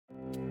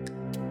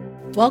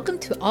Welcome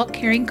to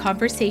AultCaring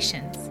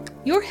Conversations.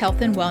 Your health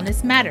and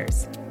wellness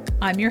matters.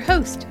 I'm your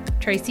host,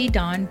 Tracy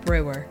Dawn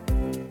Brewer.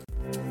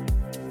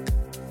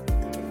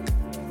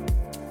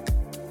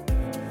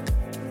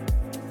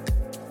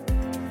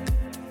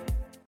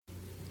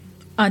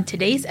 On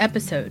today's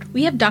episode,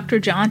 we have Dr.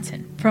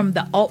 Johnson from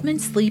the Altman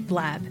Sleep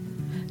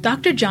Lab.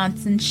 Dr.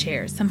 Johnson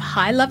shares some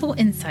high-level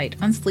insight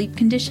on sleep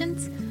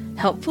conditions,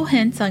 helpful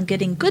hints on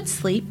getting good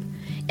sleep,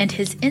 and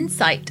his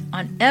insight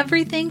on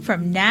everything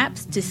from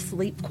naps to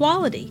sleep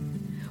quality.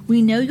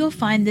 We know you'll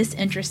find this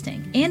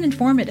interesting and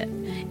informative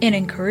and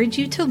encourage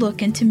you to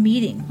look into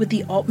meeting with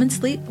the Altman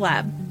Sleep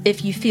Lab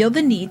if you feel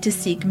the need to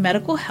seek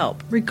medical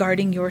help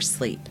regarding your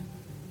sleep.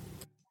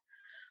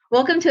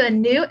 Welcome to a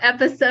new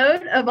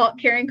episode of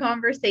AultCaring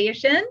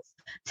Conversations.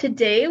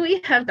 Today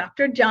we have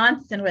Dr.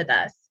 Johnson with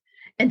us.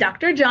 And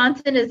Dr.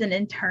 Johnson is an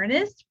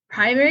internist,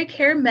 primary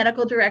care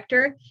medical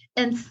director,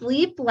 and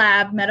sleep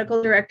lab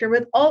medical director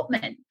with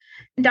Altman.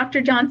 And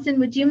Dr. Johnson,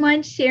 would you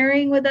mind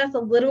sharing with us a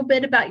little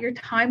bit about your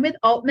time with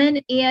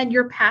Altman and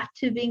your path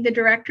to being the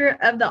director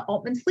of the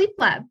Altman Sleep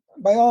Lab?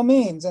 By all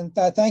means, and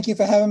thank you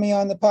for having me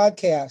on the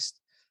podcast.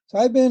 So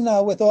I've been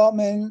with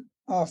Altman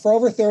for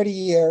over 30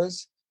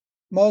 years,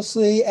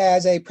 mostly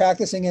as a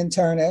practicing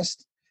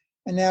internist.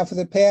 And now for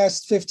the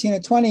past 15 or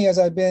 20 years,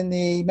 I've been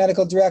the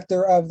medical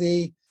director of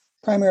the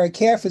primary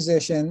care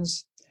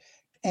physicians,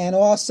 and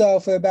also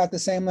for about the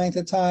same length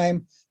of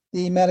time,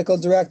 the medical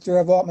director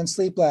of Altman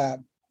Sleep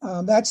Lab.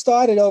 That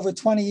started over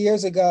 20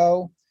 years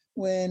ago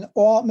when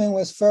Altman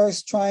was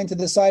first trying to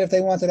decide if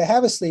they wanted to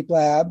have a sleep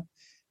lab.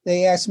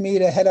 They asked me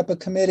to head up a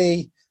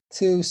committee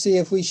to see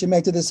if we should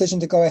make the decision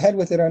to go ahead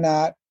with it or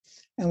not,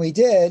 and we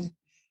did.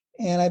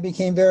 And I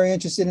became very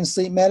interested in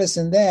sleep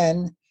medicine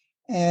then.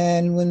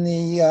 And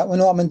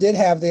when Altman did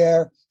have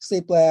their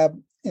sleep lab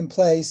in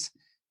place,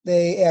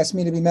 they asked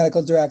me to be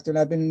medical director, and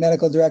I've been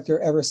medical director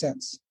ever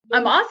since.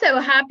 I'm also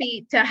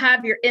happy to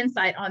have your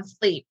insight on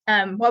sleep.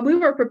 While we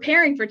were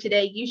preparing for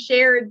today, you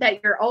shared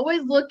that you're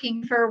always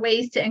looking for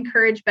ways to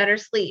encourage better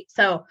sleep.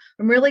 So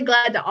I'm really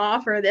glad to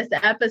offer this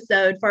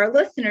episode for our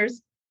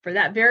listeners for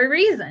that very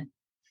reason.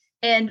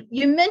 And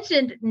you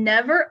mentioned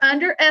never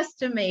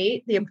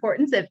underestimate the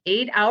importance of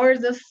 8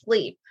 hours of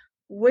sleep.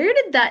 Where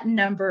did that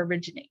number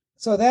originate?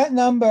 So that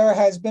number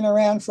has been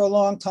around for a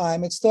long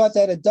time. It's thought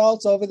that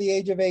adults over the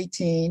age of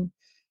 18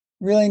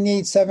 really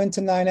need 7 to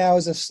 9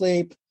 hours of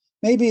sleep,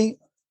 maybe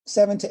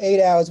 7 to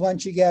 8 hours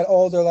once you get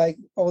older, like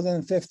older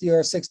than 50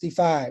 or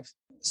 65.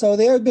 So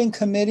there have been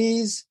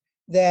committees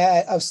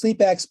of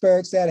sleep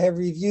experts that have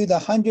reviewed the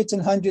hundreds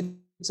and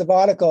hundreds of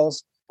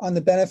articles on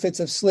the benefits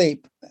of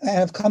sleep and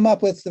have come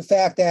up with the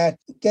fact that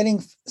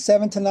getting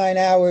 7 to 9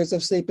 hours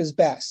of sleep is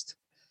best.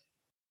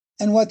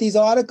 And what these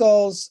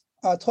articles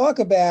talk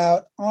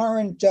about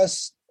aren't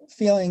just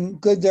feeling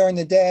good during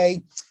the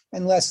day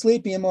and less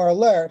sleepy and more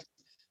alert,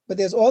 but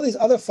there's all these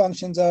other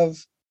functions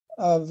of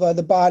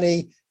the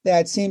body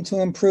that seem to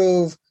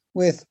improve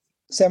with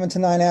 7 to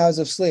 9 hours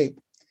of sleep.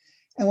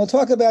 And we'll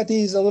talk about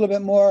these a little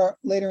bit more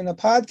later in the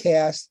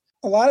podcast.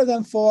 A lot of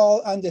them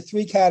fall under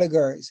 3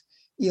 categories: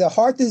 either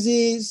heart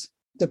disease,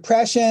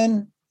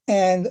 depression,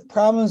 and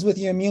problems with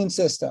your immune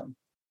system.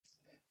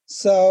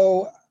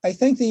 So I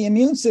think the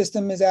immune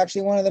system is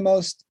actually one of the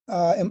most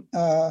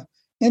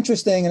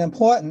interesting and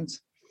important.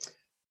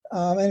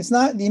 And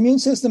the immune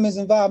system is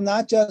involved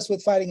not just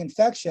with fighting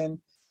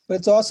infection, but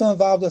it's also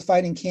involved with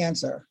fighting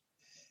cancer.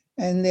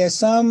 And there's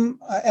some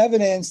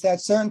evidence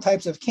that certain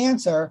types of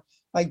cancer,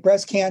 like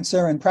breast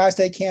cancer and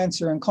prostate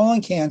cancer and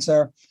colon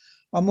cancer,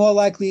 are more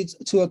likely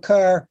to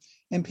occur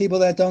in people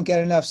that don't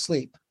get enough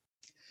sleep.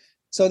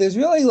 So there's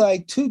really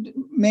like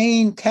 2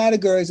 main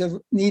categories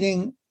of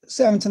needing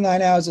 7 to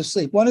 9 hours of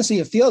sleep. One is so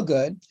you feel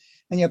good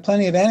and you have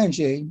plenty of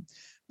energy,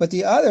 but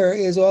the other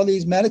is all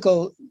these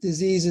medical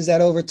diseases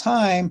that over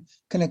time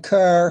can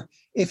occur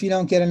if you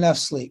don't get enough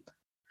sleep.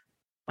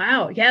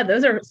 Wow. Yeah,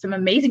 those are some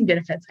amazing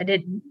benefits. I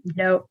didn't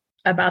know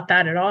about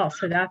that at all.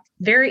 So that's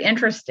very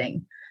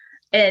interesting.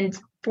 And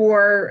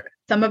for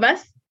some of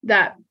us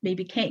that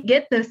maybe can't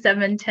get those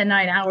 7 to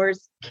 9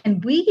 hours,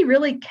 can we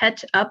really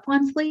catch up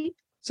on sleep?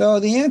 So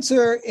the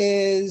answer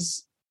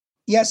is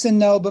yes and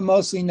no, but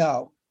mostly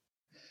no.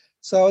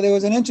 So there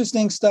was an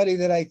interesting study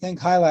that I think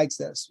highlights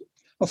this.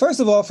 Well,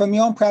 first of all, from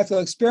your own practical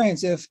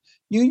experience, if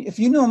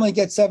you normally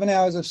get 7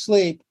 hours of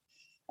sleep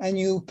and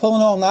you pull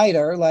an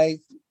all-nighter, like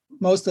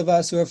most of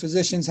us who are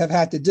physicians have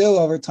had to do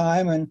over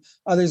time, and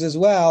others as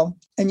well,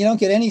 and you don't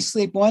get any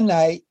sleep one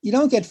night, you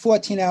don't get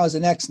 14 hours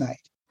the next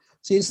night.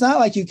 So it's not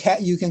like you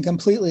can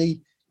completely,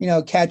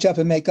 catch up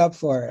and make up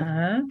for it.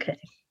 Okay.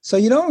 So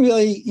you don't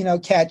really,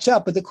 catch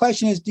up. But the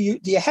question is, do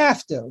you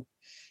have to?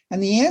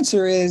 And the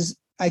answer is,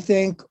 I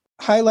think,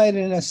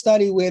 highlighted in a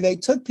study where they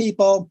took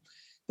people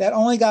that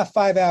only got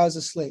 5 hours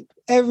of sleep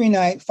every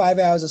night, 5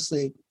 hours of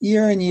sleep,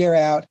 year in, year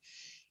out.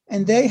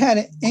 And they had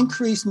an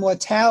increased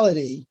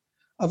mortality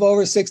of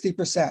over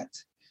 60%.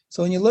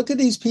 So when you look at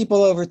these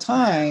people over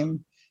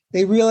time,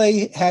 they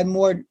really had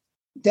more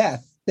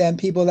death than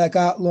people that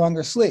got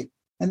longer sleep.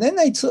 And then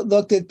they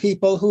looked at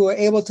people who were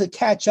able to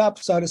catch up,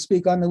 so to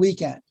speak, on the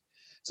weekend.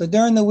 So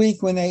during the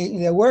week, when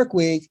their work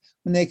week,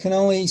 when they can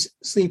only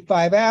sleep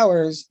 5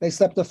 hours, they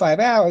slept the 5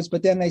 hours,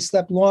 but then they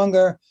slept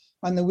longer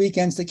on the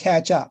weekends to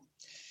catch up.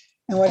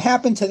 And what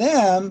happened to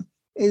them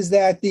is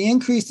that the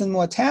increase in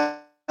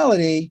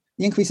mortality,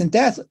 the increase in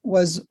death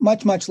was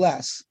much, much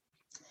less,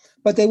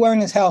 but they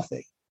weren't as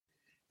healthy.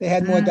 They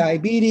had more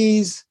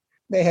diabetes,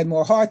 they had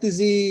more heart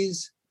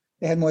disease,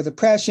 they had more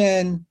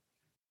depression.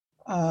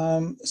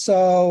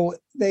 So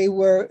they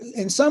were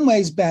in some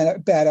ways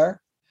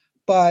better,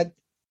 but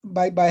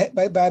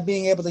by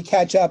being able to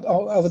catch up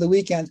over the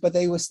weekends, but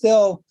they were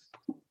still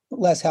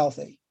less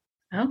healthy.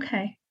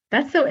 Okay.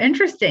 That's so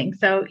interesting.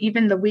 So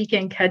even the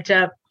weekend catch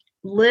up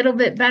a little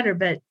bit better,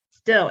 but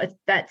still it's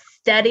that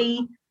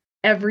steady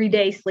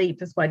everyday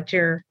sleep is what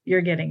you're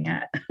getting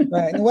at.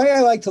 Right. And the way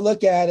I like to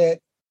look at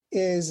it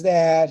is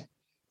that,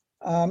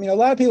 a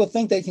lot of people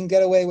think they can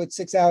get away with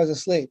 6 hours of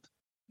sleep.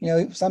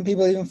 Some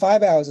people even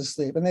 5 hours of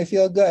sleep and they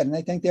feel good and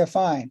they think they're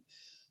fine.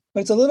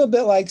 But it's a little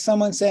bit like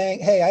someone saying,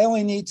 hey, I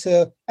only need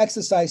to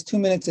exercise 2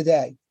 minutes a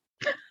day.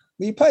 Well,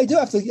 you probably do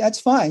have to, that's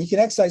fine. You can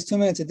exercise 2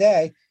 minutes a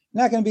day.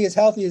 You're not going to be as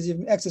healthy as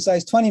you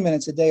exercise 20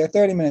 minutes a day or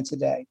 30 minutes a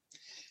day.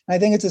 And I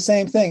think it's the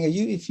same thing.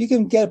 If you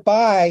can get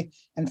by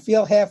and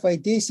feel halfway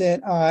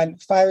decent on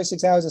 5 or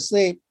 6 hours of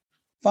sleep,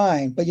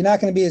 fine. But you're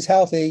not going to be as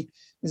healthy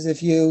as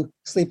if you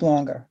sleep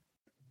longer.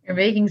 You're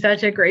making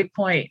such a great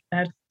point.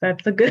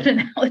 That's a good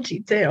analogy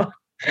too.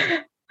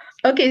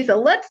 Okay,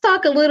 so let's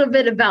talk a little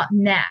bit about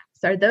naps.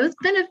 Are those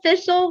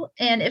beneficial?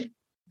 And if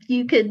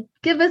you could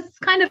give us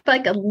kind of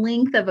like a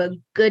length of a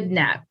good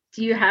nap,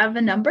 do you have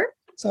a number?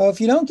 So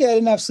if you don't get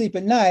enough sleep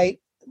at night,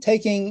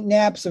 taking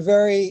naps are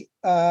very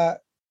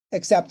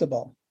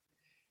acceptable.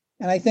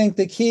 And I think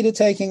the key to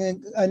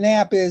taking a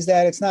nap is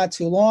that it's not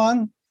too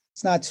long,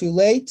 it's not too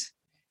late,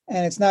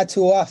 and it's not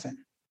too often.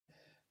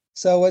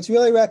 So what's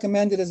really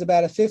recommended is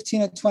about a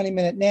 15 or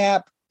 20-minute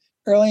nap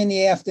early in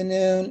the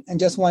afternoon and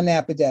just one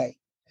nap a day,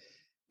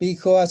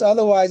 because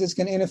otherwise it's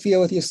going to interfere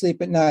with your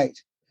sleep at night.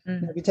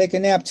 Mm-hmm. If you take a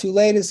nap too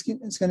late, it's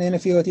going to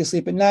interfere with your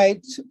sleep at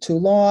night, too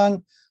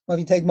long, or if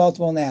you take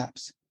multiple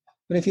naps.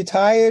 But if you're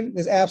tired,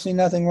 there's absolutely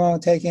nothing wrong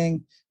with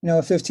taking,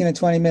 a 15 or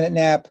 20-minute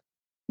nap,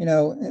 in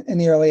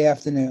the early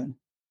afternoon.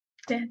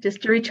 Yeah,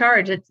 just to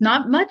recharge. It's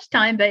not much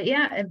time, but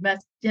yeah, it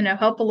must,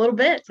 help a little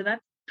bit. So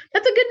that's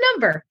a good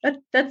number.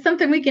 That's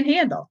something we can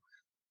handle.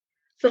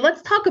 So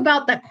let's talk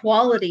about the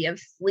quality of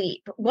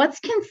sleep. What's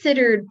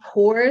considered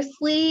poor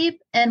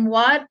sleep and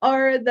what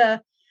are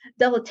the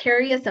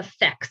deleterious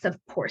effects of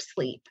poor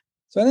sleep?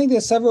 So I think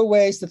there's several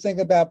ways to think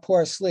about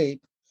poor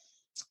sleep.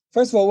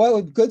 First of all, what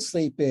would good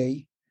sleep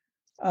be?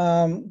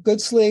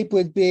 Good sleep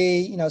would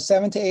be,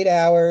 7 to 8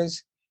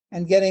 hours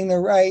and getting the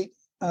right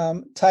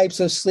types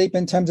of sleep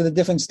in terms of the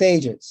different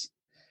stages.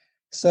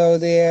 So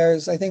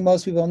I think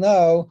most people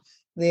know,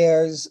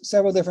 there's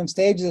several different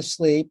stages of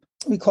sleep.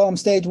 We call them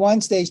stage 1,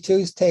 stage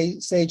 2,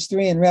 stage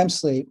 3, and REM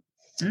sleep.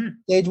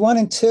 Stage 1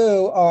 and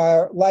 2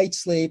 are light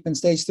sleep, and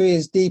stage 3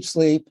 is deep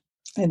sleep.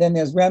 And then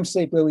there's REM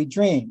sleep where we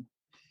dream.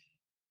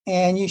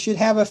 And you should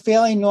have a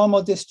fairly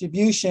normal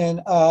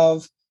distribution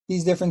of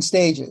these different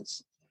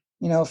stages.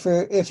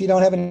 If you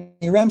don't have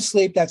any REM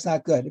sleep, that's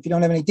not good. If you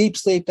don't have any deep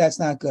sleep, that's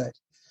not good.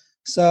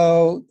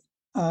 So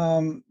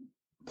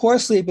poor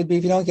sleep would be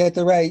if you don't get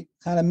the right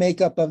kind of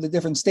makeup of the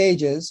different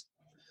stages.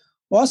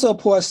 Also,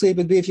 poor sleep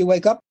would be if you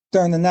wake up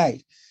during the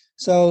night.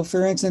 So,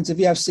 for instance, if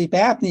you have sleep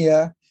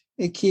apnea,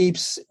 it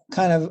keeps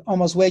kind of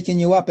almost waking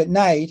you up at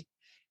night,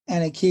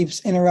 and it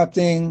keeps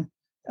interrupting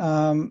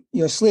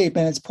your sleep,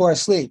 and it's poor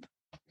sleep.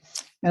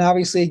 And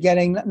obviously,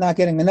 not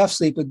getting enough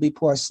sleep would be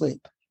poor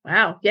sleep.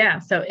 Wow. Yeah.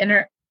 So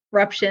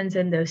interruptions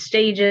in those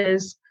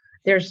stages,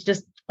 there's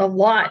just a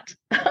lot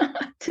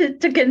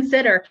to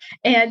consider.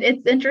 And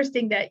it's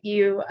interesting that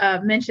you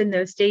mentioned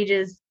those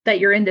stages, that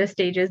you're in those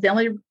stages. The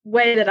only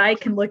way that I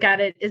can look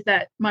at it is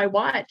that my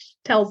watch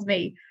tells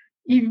me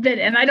you've been,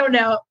 and I don't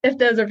know if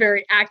those are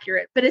very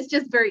accurate, but it's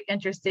just very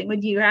interesting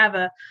when you have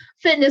a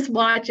fitness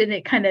watch and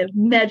it kind of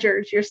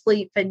measures your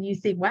sleep and you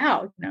see,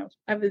 wow,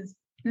 I was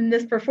in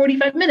this for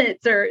 45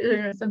 minutes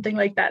or something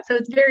like that. So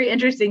it's very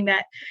interesting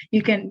that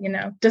you can,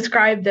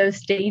 describe those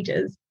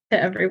stages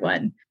to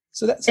everyone.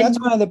 So that's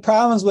one of the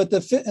problems with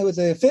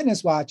the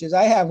fitness watches.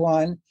 I have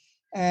one,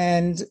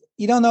 and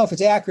you don't know if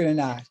it's accurate or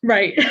not.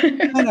 Right. You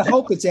kind of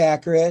hope it's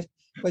accurate,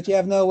 but you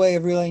have no way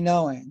of really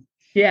knowing.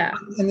 Yeah.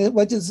 And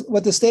what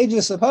the stage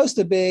is supposed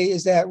to be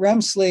is that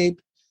REM sleep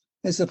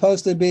is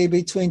supposed to be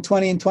between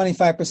 20 and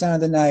 25%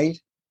 of the night.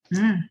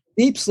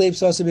 Deep sleep is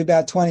supposed to be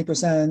about 20%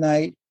 of the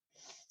night,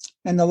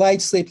 and the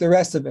light sleep, the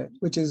rest of it,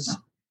 which is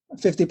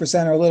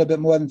 50% or a little bit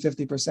more than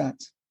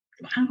 50%.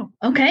 Wow.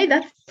 Okay.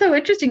 That's so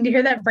interesting to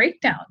hear that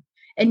breakdown.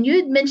 And you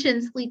had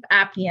mentioned sleep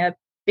apnea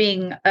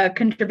being a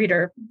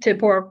contributor to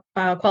poor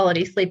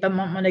quality sleep a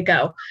moment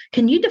ago.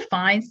 Can you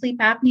define sleep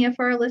apnea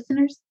for our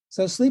listeners?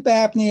 So sleep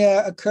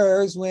apnea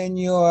occurs when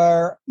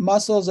your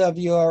muscles of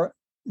your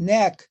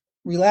neck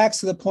relax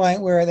to the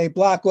point where they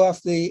block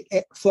off the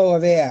flow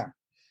of air.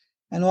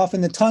 And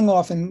often the tongue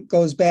often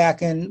goes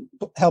back and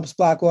helps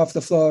block off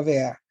the flow of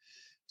air.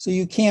 So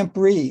you can't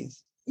breathe.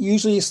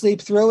 Usually you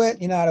sleep through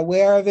it. You're not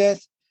aware of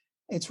it.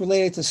 It's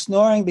related to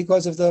snoring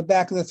because if the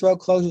back of the throat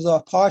closes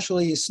off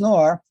partially, you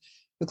snore.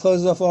 If it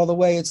closes off all the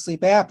way, it's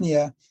sleep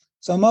apnea.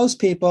 So most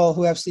people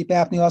who have sleep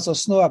apnea also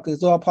snore because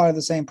it's all part of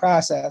the same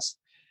process.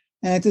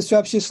 And it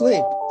disrupts your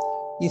sleep.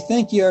 You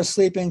think you're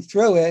sleeping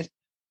through it,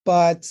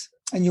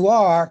 and you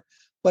are,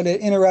 but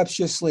it interrupts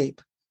your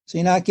sleep. So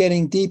you're not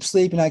getting deep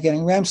sleep, you're not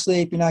getting REM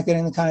sleep, you're not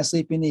getting the kind of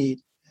sleep you need.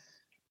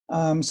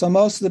 So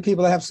most of the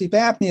people that have sleep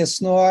apnea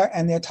snore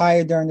and they're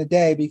tired during the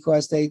day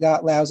because they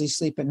got lousy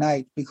sleep at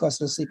night because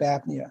of the sleep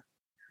apnea.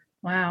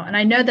 Wow. And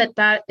I know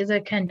that is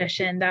a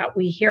condition that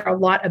we hear a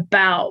lot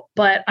about,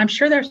 but I'm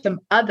sure there's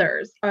some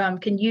others.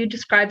 Can you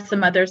describe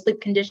some other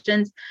sleep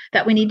conditions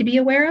that we need to be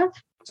aware of?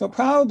 So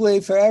probably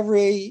for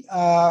every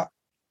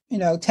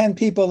 10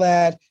 people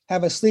that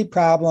have a sleep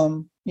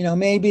problem,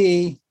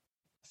 maybe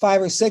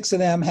 5 or 6 of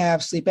them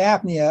have sleep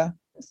apnea,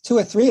 2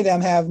 or 3 of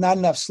them have not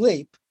enough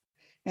sleep.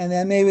 And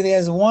then maybe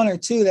there's 1 or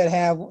 2 that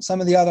have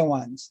some of the other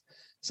ones.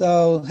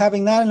 So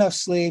having not enough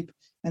sleep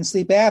and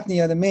sleep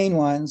apnea are the main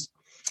ones.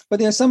 But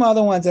there's some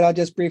other ones that I'll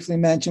just briefly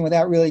mention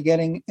without really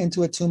getting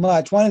into it too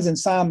much. One is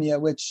insomnia,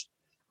 which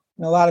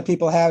a lot of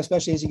people have,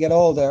 especially as you get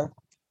older.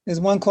 There's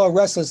one called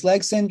restless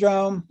leg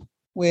syndrome,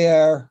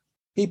 where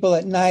people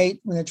at night,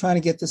 when they're trying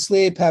to get to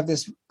sleep, have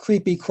this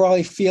creepy,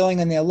 crawly feeling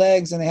in their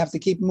legs, and they have to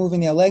keep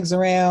moving their legs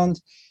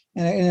around,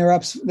 and it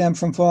interrupts them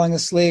from falling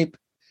asleep.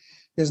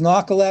 There's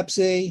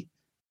narcolepsy,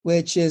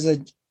 which is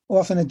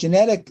often a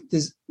genetic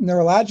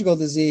neurological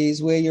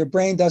disease where your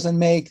brain doesn't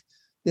make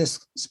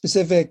this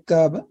specific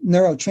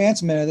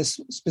neurotransmitter, this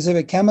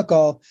specific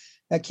chemical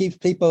that keeps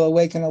people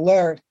awake and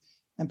alert.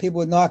 And people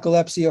with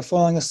narcolepsy are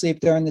falling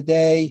asleep during the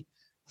day,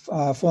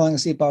 falling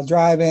asleep while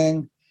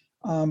driving,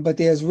 but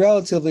there's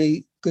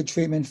relatively good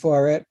treatment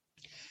for it.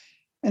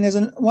 And there's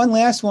one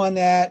last one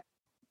that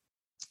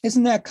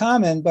isn't that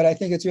common, but I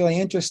think it's really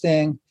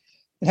interesting.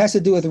 It has to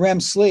do with REM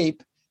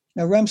sleep.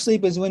 Now, REM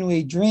sleep is when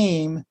we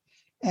dream,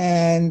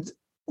 and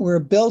we're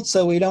built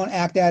so we don't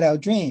act out our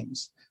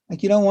dreams.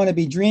 Like you don't want to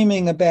be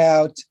dreaming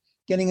about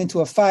getting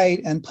into a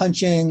fight and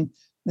punching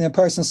the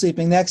person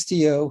sleeping next to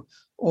you,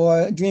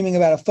 or dreaming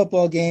about a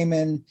football game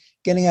and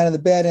getting out of the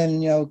bed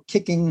and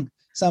kicking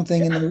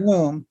something in the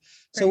room.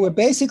 So we're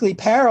basically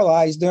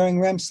paralyzed during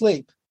REM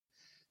sleep.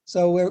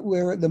 So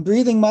we're the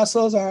breathing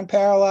muscles aren't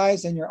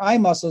paralyzed and your eye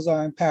muscles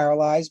aren't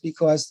paralyzed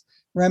because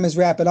REM is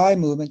rapid eye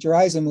movement. Your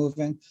eyes are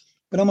moving,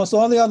 but almost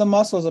all the other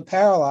muscles are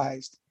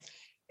paralyzed.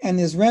 And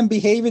this REM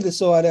behavior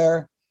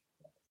disorder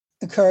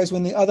occurs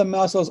when the other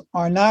muscles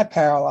are not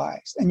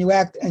paralyzed, and you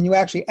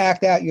actually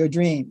act out your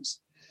dreams.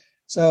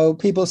 So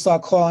people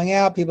start calling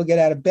out, people get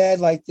out of bed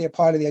like they're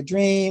part of their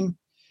dream,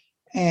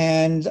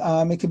 and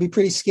it can be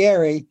pretty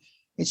scary.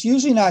 It's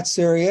usually not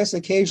serious.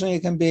 Occasionally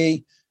it can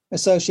be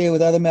associated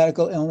with other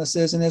medical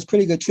illnesses, and there's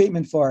pretty good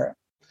treatment for it.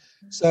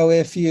 So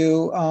if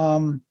you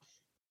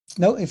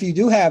if you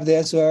do have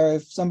this, or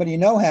if somebody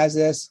has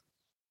this,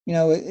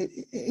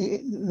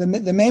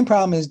 the main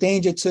problem is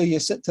danger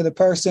to the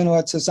person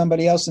or to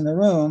somebody else in the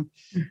room.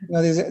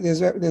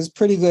 There's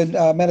pretty good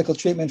medical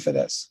treatment for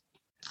this.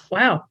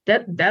 Wow,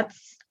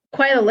 that's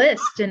quite a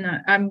list, and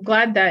I'm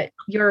glad that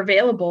you're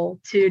available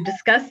to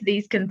discuss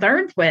these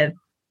concerns with,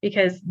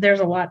 because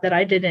there's a lot that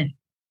I didn't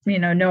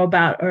know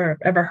about or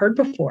ever heard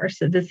before.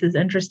 So this is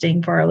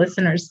interesting for our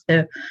listeners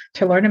to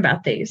learn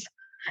about these.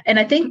 And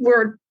I think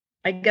we're,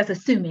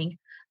 assuming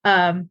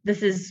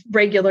this is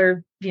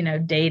regular,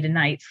 day to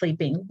night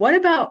sleeping. What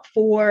about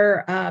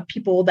for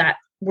people that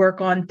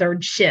work on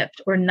third shift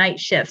or night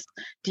shifts?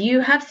 Do you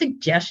have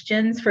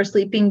suggestions for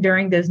sleeping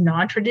during those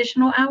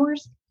non-traditional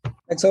hours?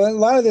 And so a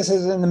lot of this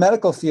is in the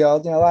medical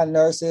field. A lot of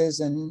nurses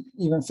and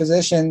even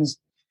physicians,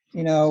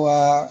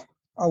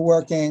 are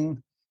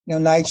working,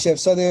 night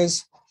shifts. So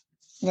there's,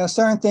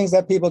 certain things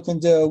that people can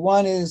do.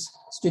 One is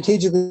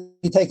strategically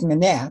taking a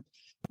nap.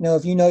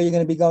 If you're going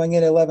to be going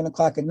in at 11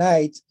 o'clock at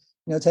night,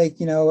 take,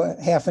 a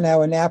half an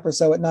hour nap or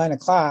so at 9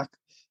 o'clock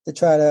to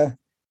try to,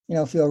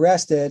 feel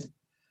rested.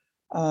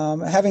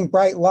 Having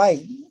bright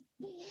light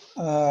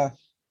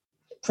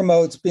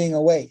promotes being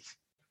awake.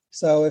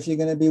 So if you're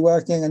going to be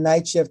working a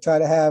night shift, try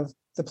to have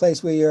the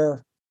place where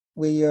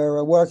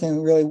you're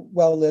working really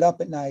well lit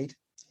up at night.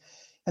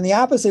 And the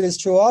opposite is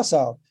true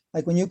also.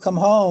 Like when you come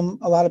home,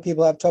 a lot of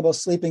people have trouble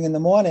sleeping in the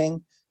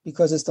morning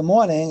because it's the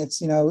morning,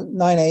 it's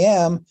 9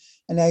 a.m.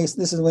 and now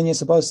this is when you're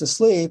supposed to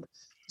sleep.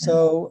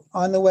 So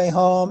on the way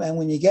home and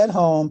when you get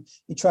home,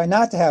 you try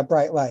not to have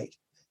bright light.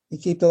 You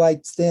keep the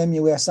lights dim,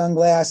 you wear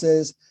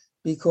sunglasses,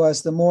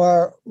 because the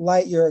more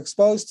light you're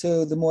exposed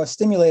to, the more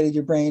stimulated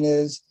your brain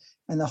is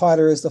and the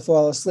harder it is to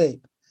fall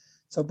asleep.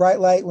 So bright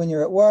light when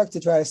you're at work to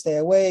try to stay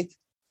awake,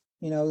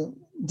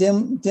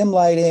 dim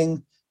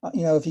lighting,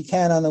 if you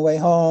can on the way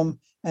home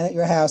and at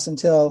your house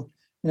until,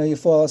 you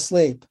fall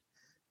asleep.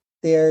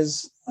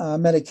 There's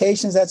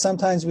medications that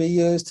sometimes we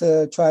use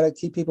to try to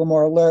keep people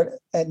more alert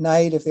at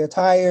night if they're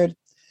tired.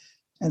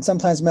 And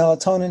sometimes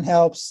melatonin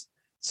helps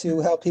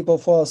to help people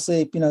fall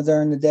asleep,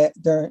 during the day,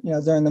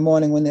 during the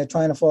morning when they're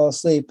trying to fall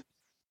asleep,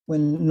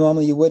 when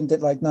normally you wouldn't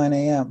at like 9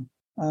 a.m.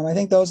 I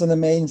think those are the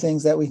main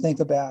things that we think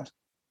about.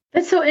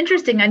 That's so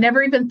interesting. I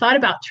never even thought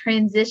about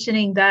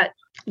transitioning that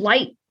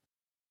light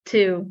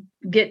to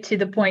get to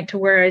the point to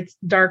where it's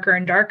darker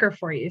and darker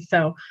for you.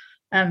 So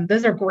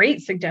those are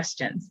great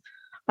suggestions.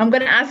 I'm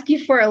going to ask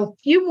you for a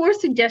few more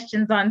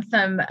suggestions on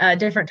some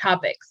different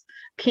topics.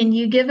 Can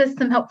you give us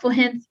some helpful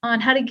hints on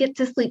how to get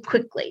to sleep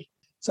quickly?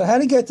 So how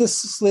to get to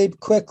sleep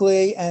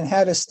quickly and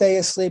how to stay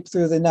asleep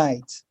through the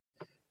night.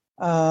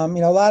 A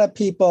lot of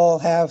people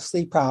have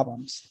sleep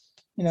problems.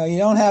 You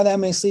don't have that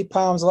many sleep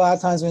problems a lot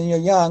of times when you're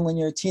young, when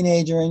you're a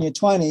teenager in your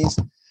 20s,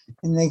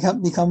 and they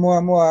become more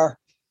and more,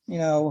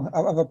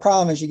 of a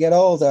problem as you get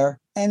older.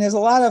 And there's a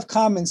lot of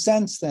common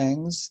sense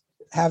things.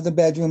 Have the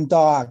bedroom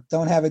dark.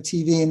 Don't have a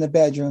TV in the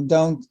bedroom.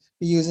 Don't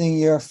be using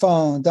your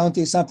phone. Don't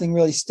do something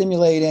really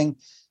stimulating,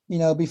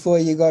 before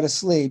you go to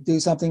sleep. Do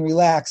something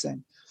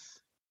relaxing.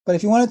 But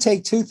if you want to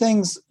take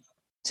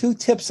two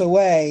tips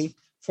away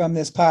from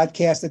this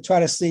podcast to try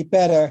to sleep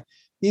better,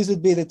 these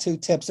would be the two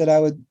tips that I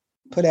would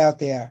put out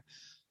there.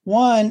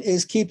 One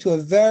is keep to a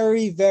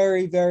very,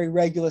 very, very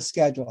regular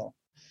schedule.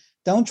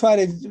 Don't try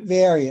to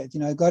vary it.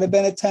 Go to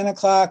bed at 10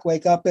 o'clock,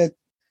 wake up at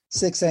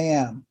 6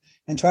 a.m.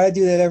 and try to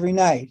do that every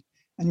night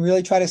and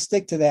really try to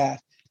stick to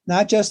that.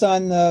 Not just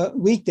on the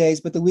weekdays,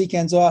 but the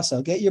weekends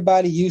also. Get your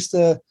body used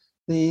to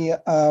the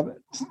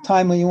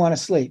time when you want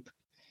to sleep.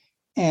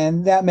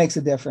 And that makes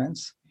a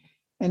difference.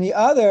 And the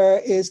other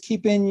is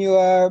keeping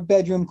your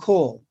bedroom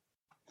cool.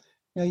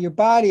 Your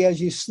body, as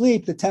you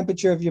sleep, the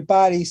temperature of your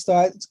body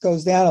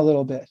goes down a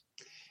little bit.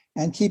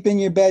 And keeping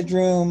your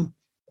bedroom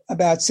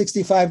about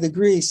 65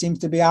 degrees seems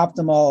to be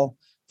optimal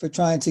for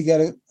trying to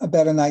get a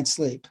better night's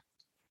sleep.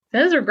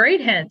 Those are great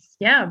hints.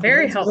 Yeah,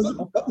 very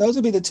helpful. Those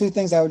would be the two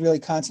things I would really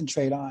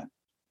concentrate on.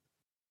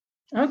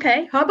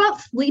 Okay. How about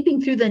sleeping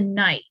through the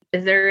night?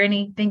 Is there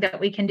anything that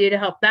we can do to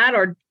help that,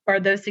 or are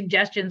those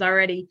suggestions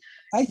already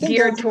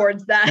geared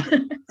towards that?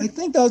 I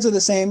think those are the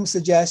same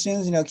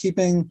suggestions,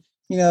 keeping,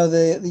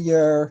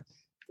 your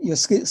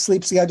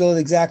sleep schedule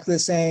exactly the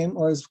same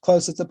or as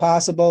close as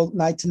possible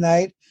night to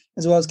night,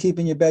 as well as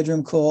keeping your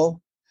bedroom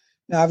cool.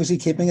 Obviously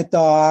keeping it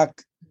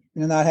dark,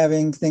 not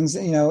having things,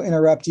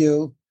 interrupt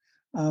you.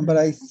 But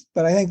I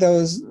think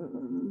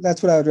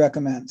that's what I would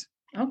recommend.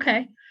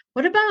 Okay.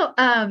 What about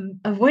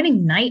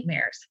avoiding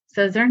nightmares?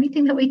 So is there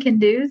anything that we can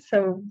do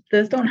so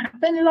those don't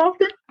happen as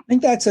often? I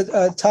think that's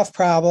a tough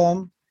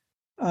problem.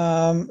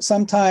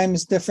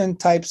 Sometimes different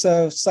types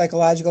of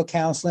psychological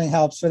counseling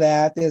helps for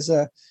that. There's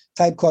a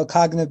type called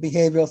cognitive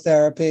behavioral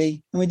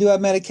therapy. And we do have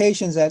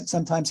medications that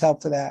sometimes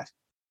help for that.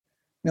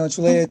 It's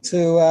related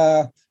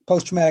to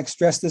post-traumatic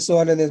stress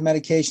disorder. There's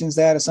medications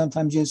that are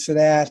sometimes used for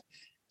that.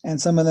 And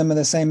some of them are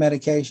the same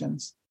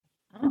medications.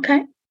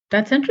 Okay.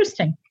 That's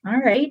interesting. All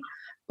right.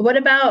 What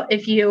about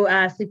if you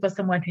sleep with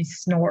someone who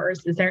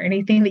snores? Is there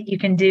anything that you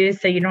can do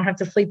so you don't have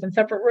to sleep in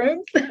separate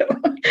rooms?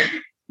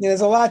 Yeah,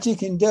 there's a lot you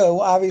can do.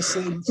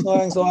 Obviously,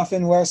 snoring is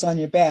often worse on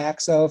your back.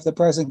 So if the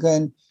person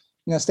can,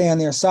 stay on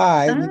their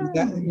side,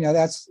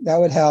 that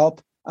would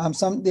help.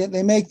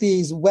 They make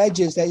these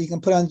wedges that you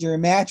can put under your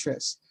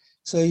mattress,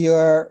 so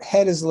your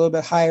head is a little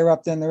bit higher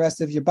up than the rest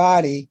of your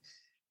body,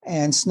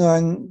 and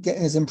snoring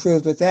is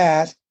improved with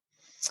that.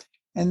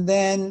 And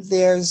then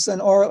there's a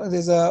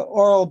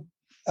oral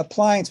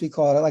appliance, we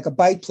call it, like a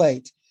bite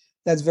plate,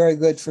 that's very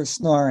good for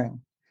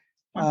snoring.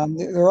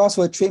 There are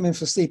also a treatment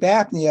for sleep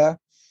apnea.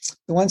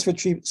 The ones for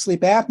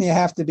sleep apnea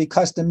have to be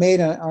custom made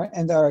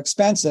and are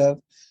expensive.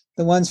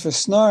 The ones for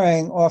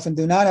snoring often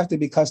do not have to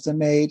be custom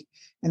made,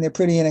 and they're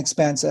pretty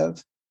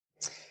inexpensive.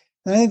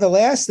 And I think the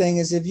last thing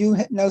is, if you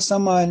know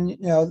someone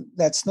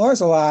that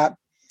snores a lot,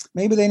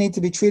 maybe they need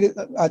to be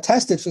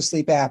tested for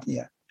sleep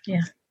apnea.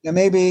 Yeah.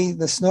 Maybe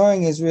the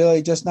snoring is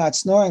really just not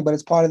snoring, but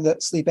it's part of the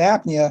sleep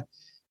apnea,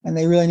 and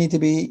they really need to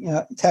be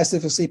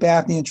tested for sleep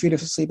apnea and treated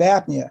for sleep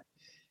apnea.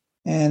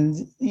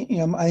 And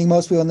I think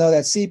most people know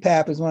that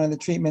CPAP is one of the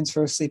treatments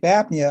for sleep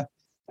apnea.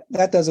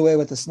 That does away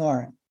with the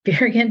snoring.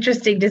 Very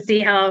interesting to see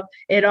how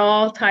it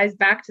all ties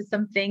back to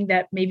something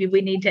that maybe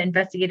we need to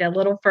investigate a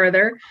little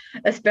further,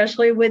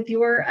 especially with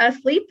your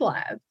sleep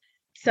lab.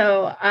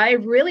 So I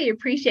really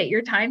appreciate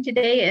your time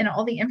today and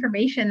all the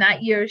information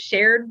that you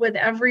shared with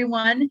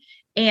everyone.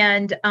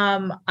 And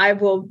I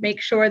will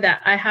make sure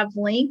that I have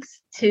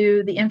links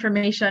to the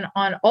information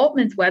on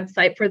Altman's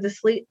website for the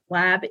sleep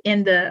lab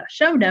in the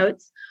show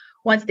notes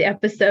once the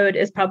episode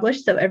is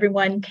published, so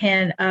everyone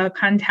can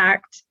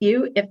contact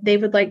you if they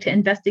would like to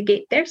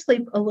investigate their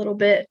sleep a little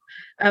bit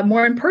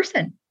more in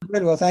person.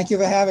 Good. Well, thank you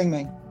for having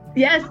me.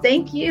 Yes,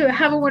 thank you.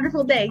 Have a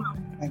wonderful day.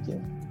 Thank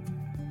you.